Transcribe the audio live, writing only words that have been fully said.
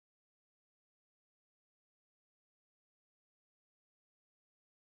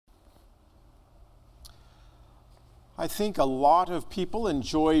I think a lot of people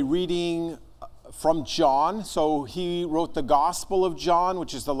enjoy reading from John. So he wrote the Gospel of John,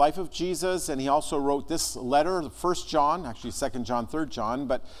 which is the life of Jesus, and he also wrote this letter, the 1 John, actually 2 John, 3 John,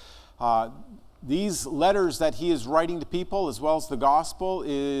 but these letters that he is writing to people, as well as the Gospel,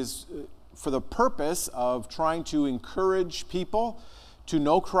 is for the purpose of trying to encourage people to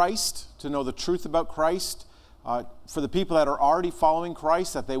know Christ, to know the truth about Christ, for the people that are already following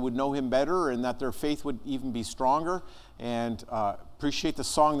Christ, that they would know him better and that their faith would even be stronger. And appreciate the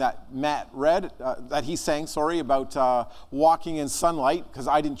song that Matt read, that he sang, about walking in sunlight, because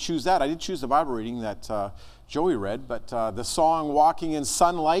I didn't choose that. I didn't choose the Bible reading that Joey read, but the song Walking in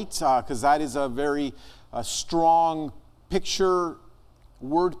Sunlight, because that is a very strong picture,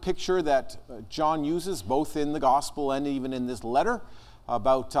 word picture that John uses, both in the Gospel and even in this letter,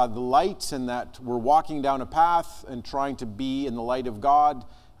 about the light, and that we're walking down a path and trying to be in the light of God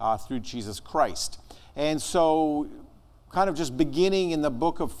through Jesus Christ. And so, kind of just beginning in the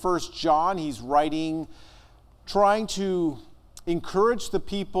book of 1 John, he's writing, trying to encourage the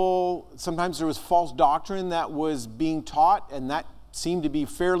people. Sometimes there was false doctrine that was being taught, and that seemed to be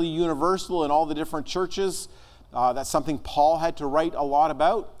fairly universal in all the different churches. That's something Paul had to write a lot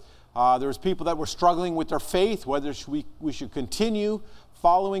about. There was people that were struggling with their faith, whether we should continue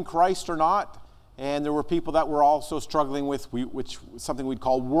following Christ or not. And there were people that were also struggling with which something we'd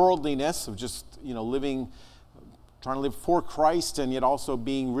call worldliness, of just trying to live for Christ and yet also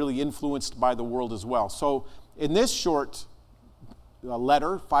being really influenced by the world as well. So in this short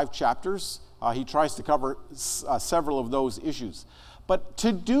letter, 5 chapters, he tries to cover several of those issues. But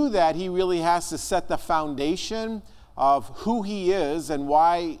to do that, he really has to set the foundation of who he is and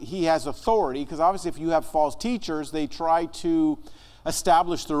why he has authority, because obviously if you have false teachers, they try to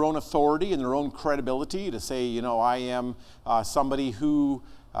establish their own authority and their own credibility to say, I am somebody who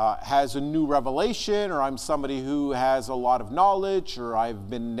has a new revelation, or I'm somebody who has a lot of knowledge, or I've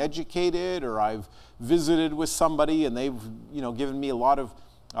been educated, or I've visited with somebody and they've given me a lot of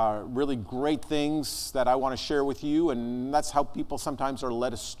really great things that I want to share with you. And that's how people sometimes are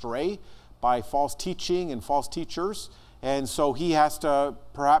led astray by false teaching and false teachers. And so he has to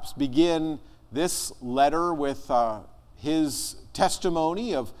perhaps begin this letter with his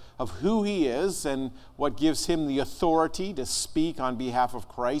testimony of who he is and what gives him the authority to speak on behalf of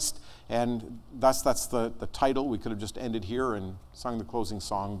Christ. And that's the title. We could have just ended here and sung the closing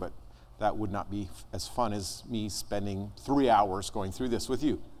song, but that would not be as fun as me spending 3 hours going through this with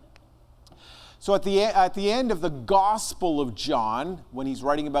you. So at the end of the Gospel of John, when he's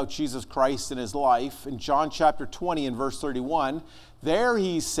writing about Jesus Christ and his life, in John chapter 20 and verse 31, there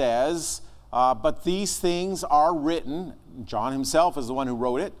he says, but these things are written, John himself is the one who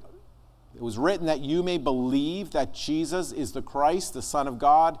wrote it, it was written that you may believe that Jesus is the Christ, the Son of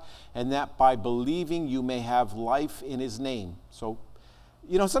God, and that by believing you may have life in his name. So,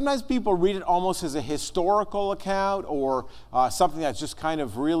 sometimes people read it almost as a historical account or something that's just kind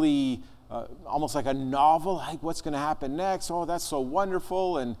of really almost like a novel, like what's going to happen next. Oh, that's so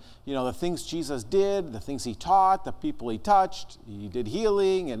wonderful. And, the things Jesus did, the things he taught, the people he touched, he did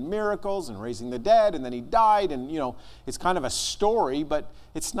healing and miracles and raising the dead, and then he died. And, it's kind of a story, but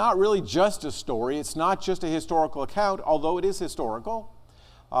it's not really just a story. It's not just a historical account, although it is historical.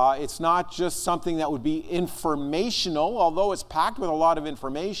 It's not just something that would be informational, although it's packed with a lot of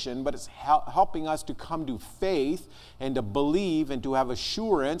information, but it's helping us to come to faith and to believe and to have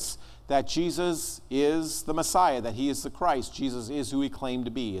assurance that Jesus is the Messiah, that he is the Christ. Jesus is who he claimed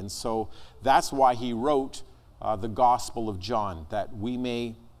to be. And so that's why he wrote the Gospel of John, that we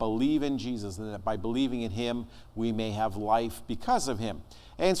may believe in Jesus, and that by believing in him, we may have life because of him.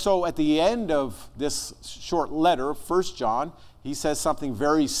 And so at the end of this short letter, 1 John, he says something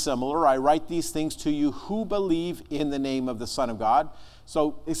very similar. I write these things to you who believe in the name of the Son of God.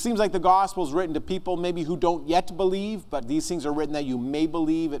 So it seems like the gospel is written to people maybe who don't yet believe, but these things are written that you may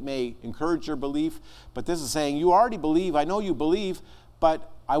believe. It may encourage your belief. But this is saying you already believe. I know you believe,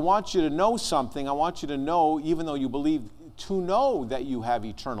 but I want you to know something. I want you to know, even though you believe, to know that you have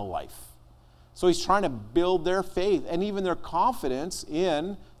eternal life. So he's trying to build their faith and even their confidence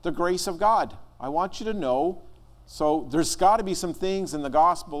in the grace of God. I want you to know. So there's got to be some things in the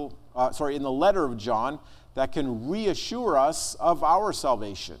gospel, in the letter of John, that can reassure us of our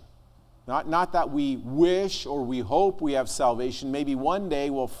salvation. Not that we wish or we hope we have salvation. Maybe one day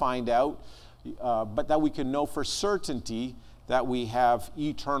we'll find out, but that we can know for certainty that we have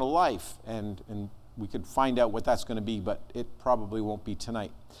eternal life. And we could find out what that's going to be, but it probably won't be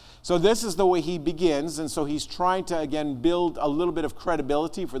tonight. So this is the way he begins, and so he's trying to, again, build a little bit of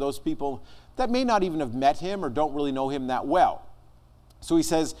credibility for those people that may not even have met him or don't really know him that well. So he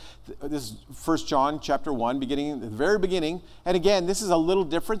says, this is 1 John chapter 1, beginning at the very beginning. And again, this is a little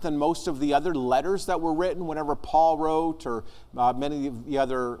different than most of the other letters that were written. Whenever Paul wrote, or many of the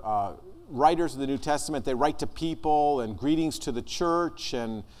other writers of the New Testament, they write to people and greetings to the church,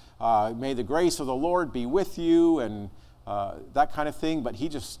 and may the grace of the Lord be with you, and that kind of thing. But he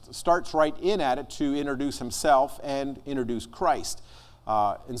just starts right in at it to introduce himself and introduce Christ.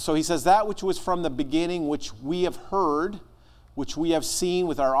 And so he says, that which was from the beginning, which we have heard, which we have seen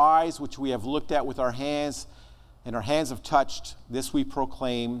with our eyes, which we have looked at with our hands, and our hands have touched, this we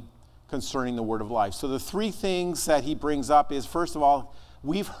proclaim concerning the word of life. So the three things that he brings up is, first of all,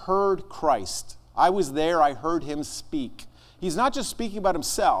 we've heard Christ. I was there, I heard him speak. He's not just speaking about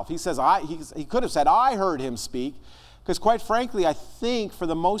himself. He says, he could have said, I heard him speak, because quite frankly, I think for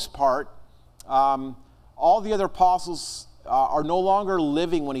the most part, all the other apostles are no longer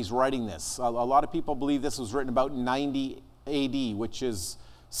living when he's writing this. A lot of people believe this was written about 90 AD, which is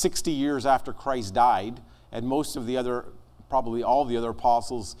 60 years after Christ died, and most of the other, probably all the other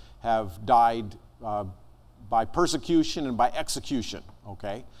apostles have died by persecution and by execution,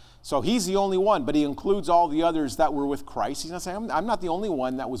 okay? So he's the only one, but he includes all the others that were with Christ. He's not saying, I'm not the only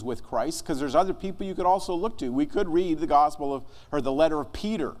one that was with Christ, because there's other people you could also look to. We could read the gospel of, or the letter of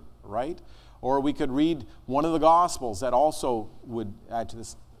Peter, right? Or we could read one of the gospels that also would add to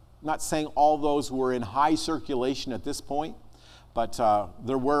this. Not saying all those were in high circulation at this point, but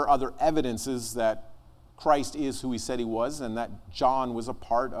there were other evidences that Christ is who he said he was, and that John was a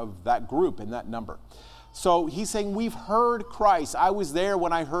part of that group in that number. So he's saying, we've heard Christ. I was there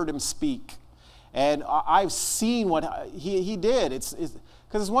when I heard him speak. And I've seen what he did. Because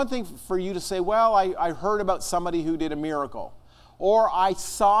it's one thing for you to say, well, I heard about somebody who did a miracle. Or I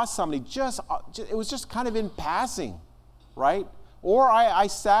saw somebody, it was just kind of in passing, right? Or I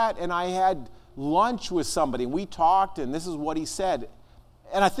sat and I had lunch with somebody and we talked and this is what he said.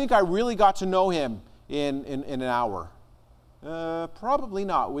 And I think I really got to know him in an hour. Probably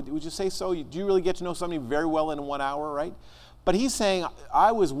not. Would you say so? Do you really get to know somebody very well in 1 hour, right? But he's saying,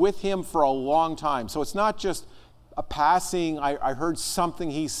 I was with him for a long time. So it's not just a passing, I heard something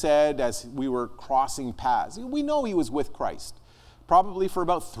he said as we were crossing paths. We know he was with Christ, probably for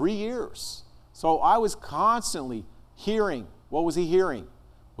about 3 years. So I was constantly hearing. What was he hearing?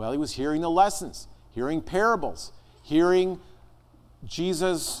 Well, he was hearing the lessons, hearing parables, hearing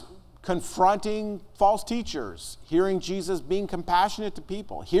Jesus confronting false teachers, hearing Jesus being compassionate to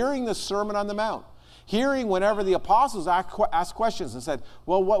people, hearing the Sermon on the Mount, hearing whenever the apostles asked questions and said,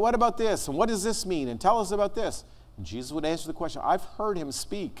 well, what about this? And what does this mean? And tell us about this. And Jesus would answer the question. I've heard him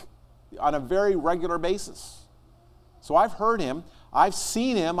speak on a very regular basis. So I've heard him. I've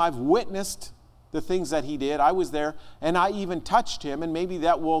seen him. I've witnessed the things that he did. I was there, and I even touched him, and maybe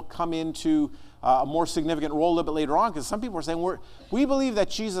that will come into a more significant role a little bit later on, because some people are saying, we believe that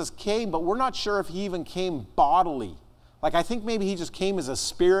Jesus came, but we're not sure if he even came bodily. Like, I think maybe he just came as a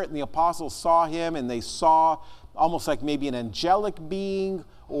spirit, and the apostles saw him, and they saw almost like maybe an angelic being,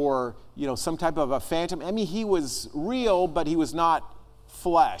 or, you know, some type of a phantom. I mean, he was real, but he was not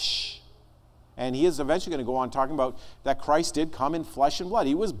flesh. And he is eventually going to go on talking about that Christ did come in flesh and blood.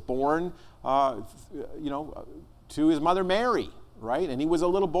 He was born to his mother Mary, right? And he was a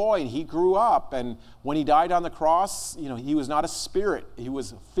little boy, and he grew up. And when he died on the cross, you know, he was not a spirit. He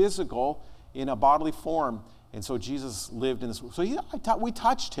was physical in a bodily form. And so Jesus lived in this. So we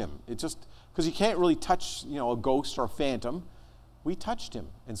touched him. It just, because you can't really touch, you know, a ghost or a phantom. We touched him.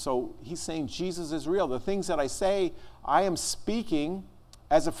 And so he's saying Jesus is real. The things that I say, I am speaking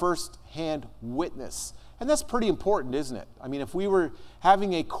as a first-hand witness. And that's pretty important, isn't it? I mean, if we were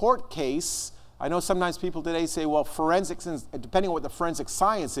having a court case, I know sometimes people today say, well, forensics, depending on what the forensic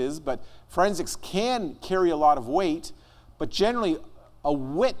science is, but forensics can carry a lot of weight. But generally, a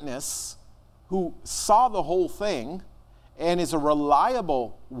witness who saw the whole thing and is a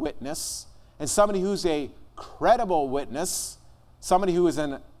reliable witness, and somebody who's a credible witness, somebody who is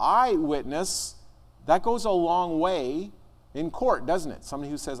an eyewitness, that goes a long way in court, doesn't it?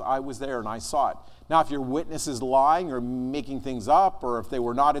 Somebody who says, I was there and I saw it. Now, if your witness is lying or making things up, or if they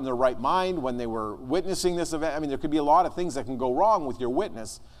were not in their right mind when they were witnessing this event, I mean, there could be a lot of things that can go wrong with your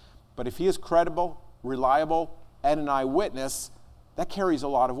witness. But if he is credible, reliable, and an eyewitness, that carries a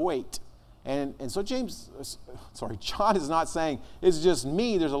lot of weight. And so John is not saying, it's just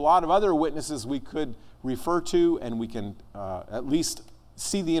me. There's a lot of other witnesses we could refer to, and we can at least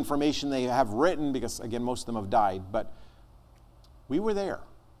see the information they have written, because, again, most of them have died. But we were there.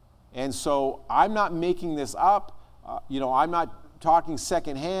 And so I'm not making this up. I'm not talking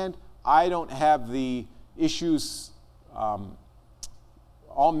secondhand. I don't have the issues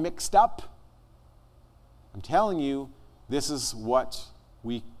all mixed up. I'm telling you this is what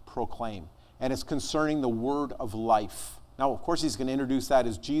we proclaim. And it's concerning the word of life. Now, of course, he's going to introduce that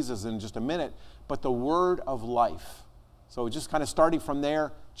as Jesus in just a minute, but the word of life. So just kind of starting from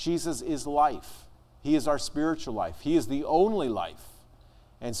there, Jesus is life. He is our spiritual life. He is the only life.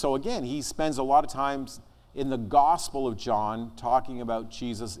 And so again, he spends a lot of times in the Gospel of John talking about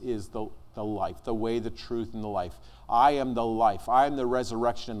Jesus is the life, the way, the truth, and the life. I am the life. I am the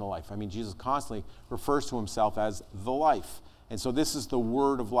resurrection and the life. I mean, Jesus constantly refers to himself as the life. And so this is the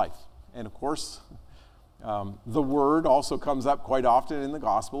word of life. And of course, the word also comes up quite often in the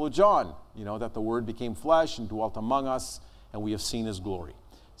Gospel of John, that the word became flesh and dwelt among us, and we have seen his glory.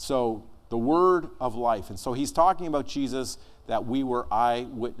 So the word of life. And so he's talking about Jesus, that we were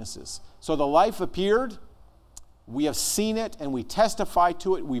eyewitnesses. So the life appeared, we have seen it, and we testify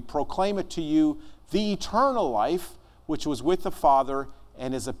to it, we proclaim it to you, the eternal life, which was with the Father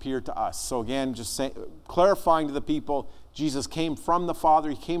and has appeared to us. So again, just clarifying to the people, Jesus came from the Father,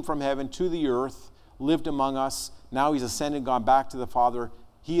 he came from heaven to the earth, lived among us. Now he's ascended, gone back to the Father.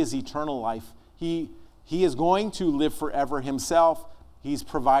 He is eternal life. He is going to live forever himself. He's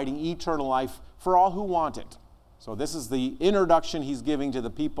providing eternal life for all who want it. So this is the introduction he's giving to the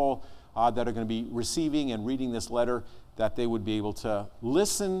people that are going to be receiving and reading this letter, that they would be able to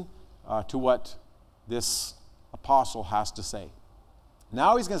listen to what this apostle has to say.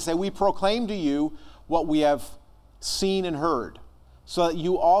 Now he's going to say, we proclaim to you what we have seen and heard, so that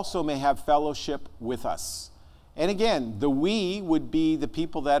you also may have fellowship with us. And again, the we would be the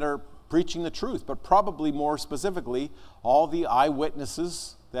people that are preaching the truth, but probably more specifically, all the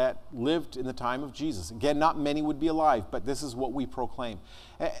eyewitnesses that lived in the time of Jesus. Again, not many would be alive, but this is what we proclaim.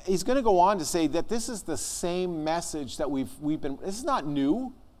 He's going to go on to say that this is the same message that we've been, this is not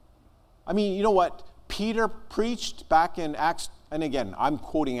new. I mean, you know what Peter preached back in Acts, and again, I'm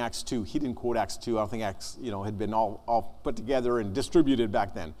quoting Acts 2. He didn't quote Acts 2. I don't think Acts, had been all put together and distributed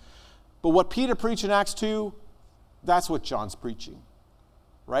back then. But what Peter preached in Acts 2, that's what John's preaching.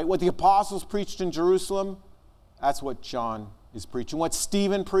 Right? What the apostles preached in Jerusalem, that's what John is preaching. What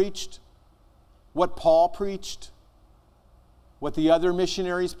Stephen preached, what Paul preached, what the other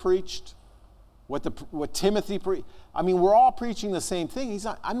missionaries preached, what Timothy preached. I mean, we're all preaching the same thing.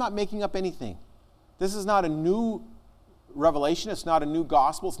 I'm not making up anything. This is not a new revelation. It's not a new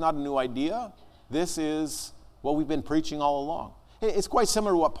gospel. It's not a new idea. This is what we've been preaching all along. It's quite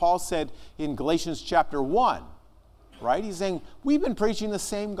similar to what Paul said in Galatians chapter 1. Right? He's saying, we've been preaching the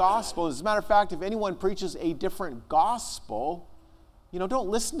same gospel. As a matter of fact, if anyone preaches a different gospel, don't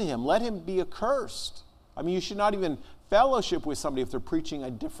listen to him. Let him be accursed. I mean, you should not even fellowship with somebody if they're preaching a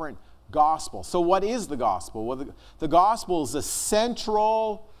different gospel. So what is the gospel? Well, the gospel is the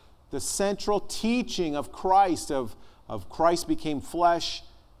central teaching of Christ, of Christ became flesh.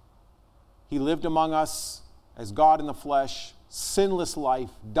 He lived among us as God in the flesh, sinless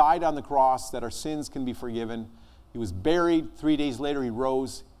life, died on the cross that our sins can be forgiven. He was buried. 3 days later, he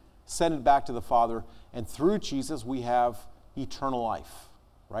rose, ascended back to the Father, and through Jesus, we have eternal life,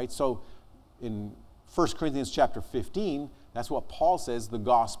 right? So in 1 Corinthians chapter 15, that's what Paul says the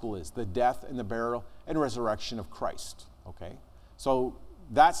gospel is, the death and the burial and resurrection of Christ, okay? So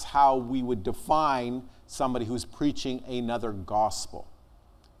that's how we would define somebody who's preaching another gospel.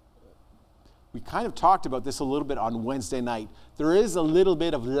 We kind of talked about this a little bit on Wednesday night. There is a little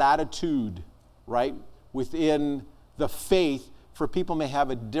bit of latitude, right, within the faith, for people may have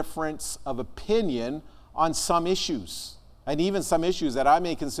a difference of opinion on some issues, and even some issues that I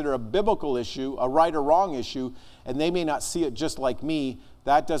may consider a biblical issue, a right or wrong issue, and they may not see it just like me.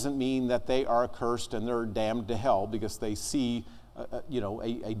 That doesn't mean that they are accursed and they're damned to hell because they see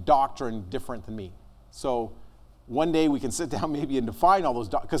a doctrine different than me. So one day we can sit down maybe and define all those,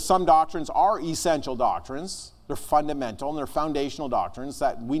 because some doctrines are essential doctrines. They're fundamental and they're foundational doctrines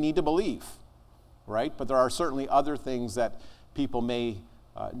that we need to believe. Right? But there are certainly other things that people may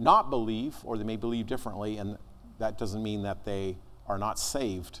not believe, or they may believe differently, and that doesn't mean that they are not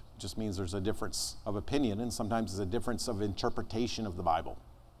saved. It just means there's a difference of opinion, and sometimes there's a difference of interpretation of the Bible.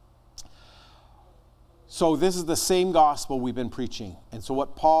 So this is the same gospel we've been preaching. And so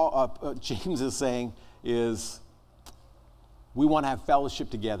what James is saying is, we want to have fellowship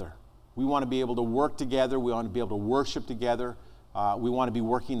together. We want to be able to work together. We want to be able to worship together. We want to be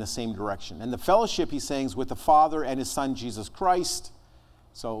working in the same direction. And the fellowship, he's saying, is with the Father and his Son, Jesus Christ.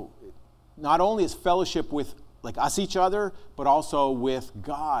 So not only is fellowship with us each other, but also with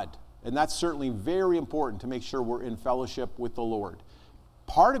God. And that's certainly very important to make sure we're in fellowship with the Lord.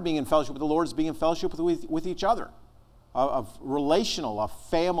 Part of being in fellowship with the Lord is being in fellowship with each other, of relational, of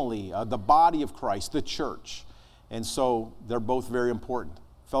family, the body of Christ, the church. And so they're both very important.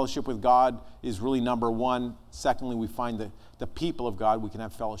 Fellowship with God is really number one. Secondly, we find the people of God, we can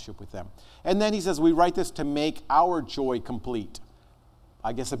have fellowship with them. And then he says, we write this to make our joy complete.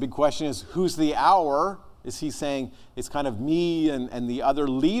 I guess the big question is, who's the our? Is he saying it's kind of me and the other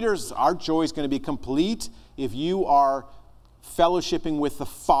leaders? Our joy is going to be complete if you are fellowshipping with the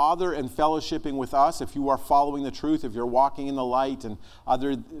Father and fellowshipping with us, if you are following the truth, if you're walking in the light, and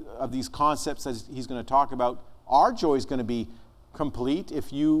other of these concepts that he's going to talk about. Our joy is going to be complete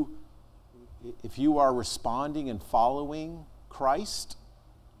if you are responding and following Christ.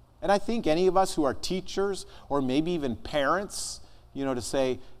 And I think any of us who are teachers or maybe even parents, to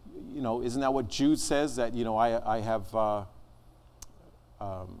say, isn't that what Jude says, that, I have,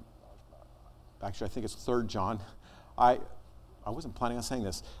 actually I think it's 3 John. I wasn't planning on saying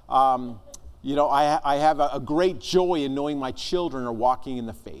this. I have a great joy in knowing my children are walking in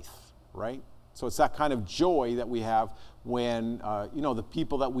the faith, right? So it's that kind of joy that we have when, the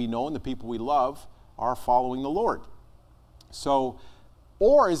people that we know and the people we love are following the Lord. So,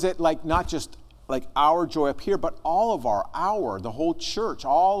 or is it like not just like our joy up here, but all of the whole church,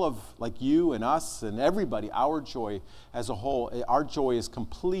 all of like you and us and everybody, our joy as a whole, our joy is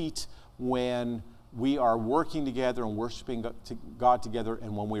complete when we are working together and worshiping God together,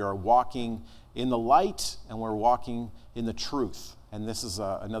 and when we are walking in the light and we're walking in the truth. And this is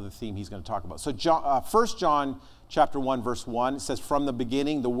another theme he's going to talk about. So 1 John chapter 1, verse 1, it says, from the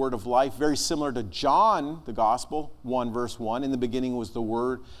beginning, the word of life, very similar to John, the gospel, 1 verse 1. In the beginning was the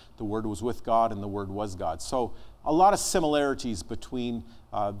Word was with God, and the Word was God. So a lot of similarities between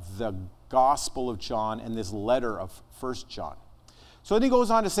the gospel of John and this letter of 1 John. So then he goes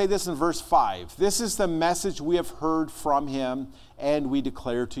on to say this in verse 5. This is the message we have heard from him, and we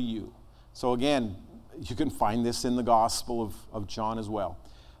declare to you. So again, you can find this in the Gospel of John as well.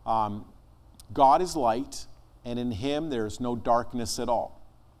 God is light, and in him there is no darkness at all.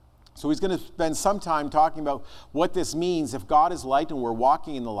 So he's going to spend some time talking about what this means if God is light and we're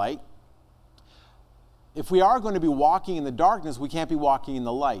walking in the light. If we are going to be walking in the darkness, we can't be walking in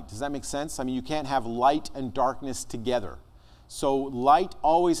the light. Does that make sense? I mean, you can't have light and darkness together. So light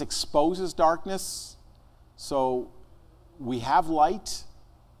always exposes darkness. So we have light,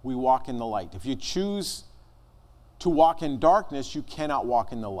 we walk in the light. If you choose to walk in darkness, you cannot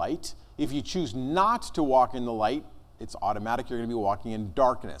walk in the light. If you choose not to walk in the light, it's automatic, you're going to be walking in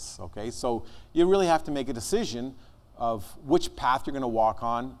darkness, okay? So you really have to make a decision of which path you're going to walk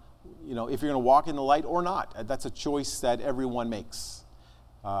on, if you're going to walk in the light or not. That's a choice that everyone makes.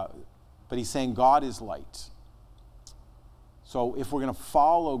 But he's saying God is light. So if we're going to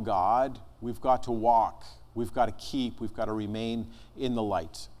follow God, we've got to walk. We've got to remain in the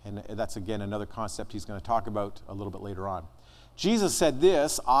light. And that's, again, another concept he's going to talk about a little bit later on. Jesus said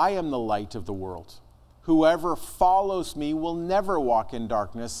this, I am the light of the world. Whoever follows me will never walk in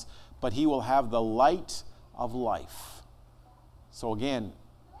darkness, but he will have the light of life. So again,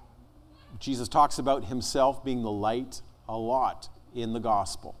 Jesus talks about himself being the light a lot in the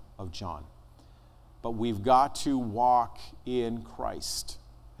Gospel of John. But we've got to walk in Christ.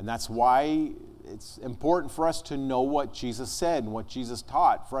 And that's why it's important for us to know what Jesus said and what Jesus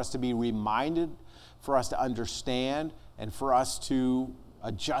taught, for us to be reminded, for us to understand, and for us to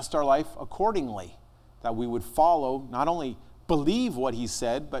adjust our life accordingly. That we would follow, not only believe what he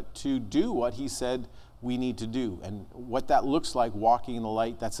said, but to do what he said we need to do. And what that looks like, walking in the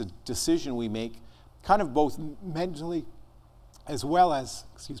light, that's a decision we make, kind of both mentally as well as,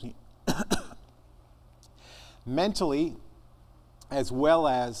 mentally as well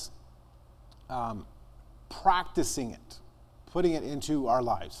as practicing it, putting it into our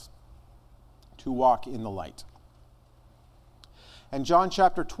lives to walk in the light. And John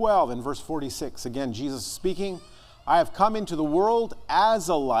chapter 12 and verse 46, again, Jesus speaking, I have come into the world as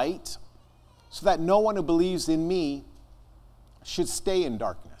a light, so that no one who believes in me should stay in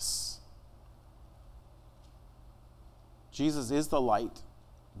darkness. Jesus is the light.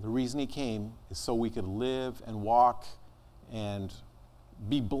 The reason he came is so we could live and walk and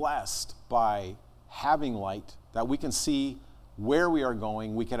be blessed by having light, that we can see where we are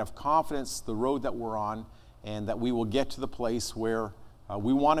going, we can have confidence the road that we're on, and that we will get to the place where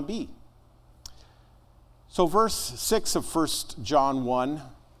we want to be. So verse 6 of 1 John 1,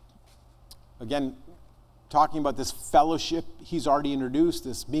 again, talking about this fellowship he's already introduced,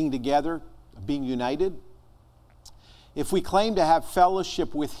 this being together, being united. If we claim to have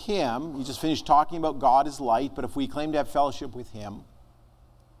fellowship with him, you just finished talking about God is light, but if we claim to have fellowship with him,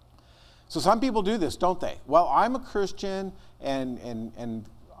 so some people do this, don't they? Well, I'm a Christian, and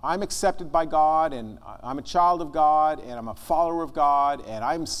I'm accepted by God, and I'm a child of God, and I'm a follower of God, and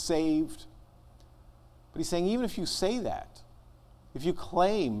I'm saved. But he's saying even if you say that, if you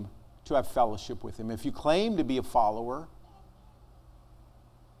claim to have fellowship with him, if you claim to be a follower,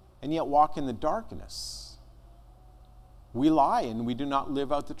 and yet walk in the darkness, we lie and we do not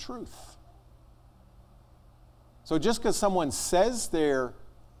live out the truth. So just because someone says they're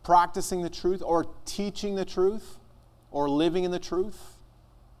practicing the truth or teaching the truth or living in the truth,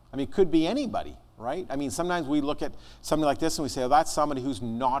 I mean, it could be anybody, right? I mean, sometimes we look at something like this and we say, oh, that's somebody who's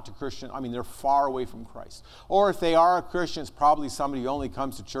not a Christian. I mean, they're far away from Christ. Or if they are a Christian, it's probably somebody who only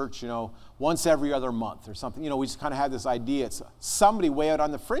comes to church, once every other month or something. We just kind of have this idea. It's somebody way out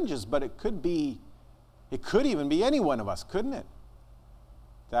on the fringes, but it could even be any one of us, couldn't it?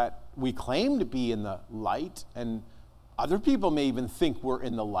 That we claim to be in the light, and other people may even think we're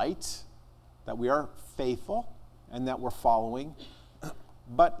in the light, that we are faithful and that we're following.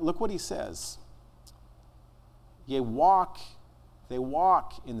 But look what he says. They walk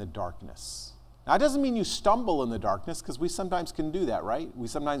in the darkness. Now, it doesn't mean you stumble in the darkness, because we sometimes can do that, right? We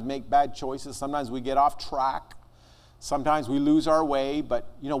sometimes make bad choices. Sometimes we get off track. Sometimes we lose our way,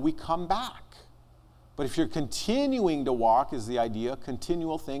 but, we come back. But if you're continuing to walk, is the idea,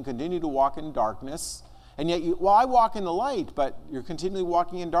 continual thing, continue to walk in darkness, and yet I walk in the light, but you're continually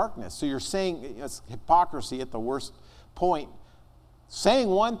walking in darkness. So you're saying, it's hypocrisy at the worst point, saying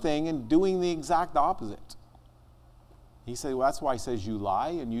one thing and doing the exact opposite. He said, well, that's why he says you lie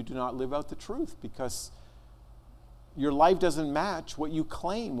and you do not live out the truth, because your life doesn't match what you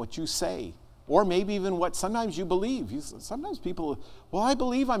claim, what you say, or maybe even what sometimes you believe. Sometimes people, well, I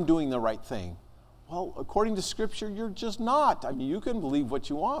believe I'm doing the right thing. Well, according to Scripture, you're just not. I mean, you can believe what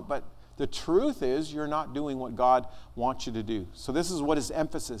you want, but the truth is you're not doing what God wants you to do. So this is what his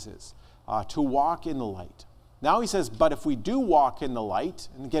emphasis is, to walk in the light. Now he says, but if we do walk in the light,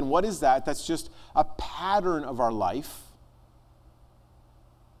 and again, what is that? That's just a pattern of our life.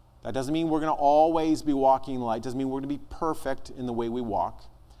 That doesn't mean we're going to always be walking in the light. Doesn't mean we're going to be perfect in the way we walk.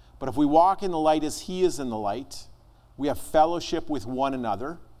 But if we walk in the light as he is in the light, we have fellowship with one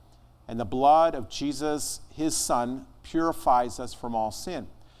another, and the blood of Jesus, his Son, purifies us from all sin.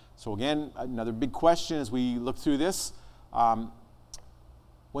 So again, another big question as we look through this.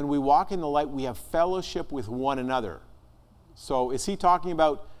 When we walk in the light, we have fellowship with one another. So is he talking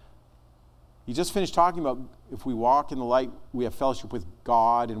about, he just finished talking about if we walk in the light, we have fellowship with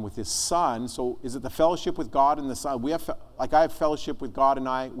God and with his Son. So is it the fellowship with God and the Son? I have fellowship with God, and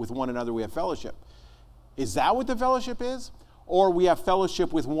I, with one another, we have fellowship. Is that what the fellowship is? Or we have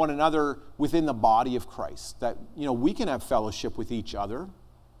fellowship with one another within the body of Christ. That, we can have fellowship with each other,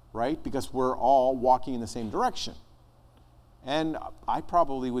 right? Because we're all walking in the same direction. And I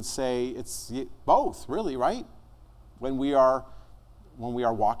probably would say it's both, really, right? When we are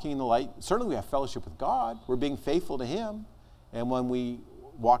walking in the light, certainly we have fellowship with God. We're being faithful to him. And when we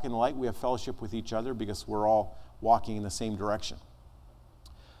walk in the light, we have fellowship with each other because we're all walking in the same direction.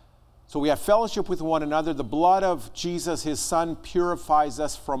 So we have fellowship with one another. The blood of Jesus, his Son, purifies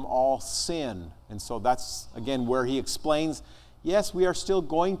us from all sin. And so that's, again, where he explains, yes, we are still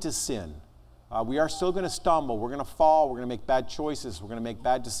going to sin. We are still going to stumble. We're going to fall. We're going to make bad choices. We're going to make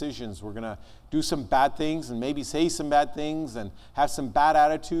bad decisions. We're going to do some bad things and maybe say some bad things and have some bad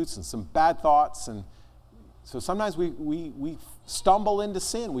attitudes and some bad thoughts. And so sometimes we stumble into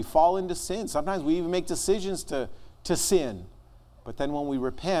sin. We fall into sin. Sometimes we even make decisions to sin. But then when we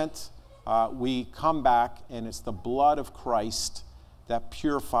repent, we come back, and it's the blood of Christ that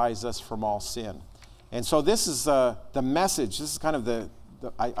purifies us from all sin. And so this is the message. This is kind of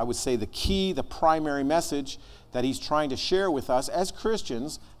I would say the key, the primary message that he's trying to share with us as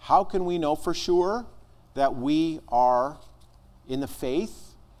Christians. How can we know for sure that we are in the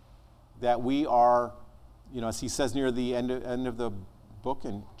faith, that we are, as he says near the end of the book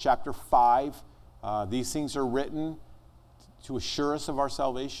in chapter 5, these things are written to assure us of our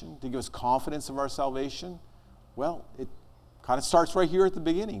salvation, to give us confidence of our salvation? Well, it kind of starts right here at the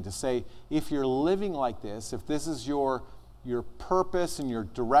beginning to say, if you're living like this, if this is your purpose and your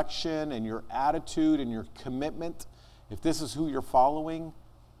direction and your attitude and your commitment, if this is who you're following,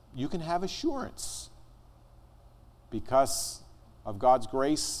 you can have assurance because of God's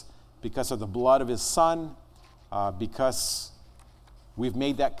grace, because of the blood of his Son, because we've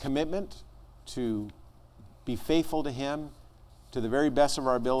made that commitment to be faithful to him to the very best of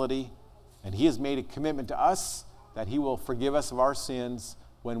our ability, and he has made a commitment to us that he will forgive us of our sins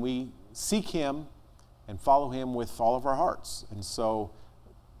when we seek him and follow him with all of our hearts. And so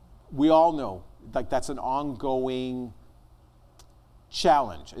we all know, that's an ongoing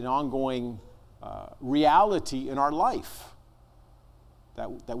challenge, an ongoing reality in our life,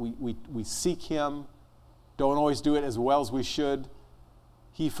 that we seek him, don't always do it as well as we should.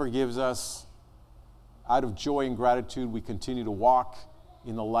 He forgives us. out of joy and gratitude, we continue to walk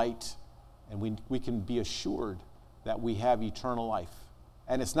in the light, and we can be assured that we have eternal life.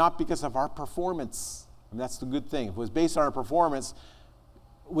 And it's not because of our performance, and that's the good thing. If it was based on our performance,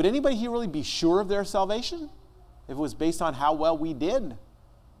 would anybody here really be sure of their salvation? If it was based on how well we did?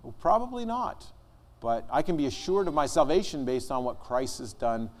 Well, probably not. But I can be assured of my salvation based on what Christ has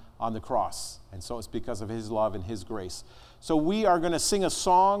done on the cross. And so it's because of his love and his grace. So we are going to sing a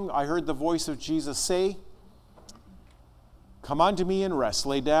song. I heard the voice of Jesus say, "Come unto me and rest.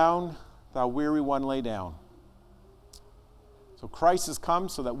 Lay down, thou weary one, lay down." So Christ has come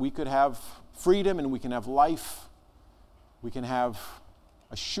so that we could have freedom and we can have life. We can have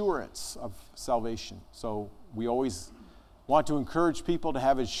assurance of salvation. So we always want to encourage people to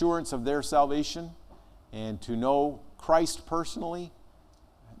have assurance of their salvation and to know Christ personally,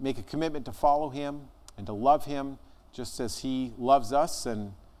 make a commitment to follow him and to love him just as he loves us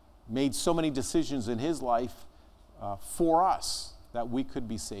and made so many decisions in his life for us that we could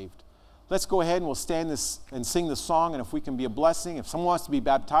be saved. Let's go ahead and we'll stand this and sing the song, and if we can be a blessing, if someone wants to be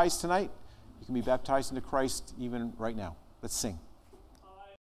baptized tonight, you can be baptized into Christ even right now. Let's sing.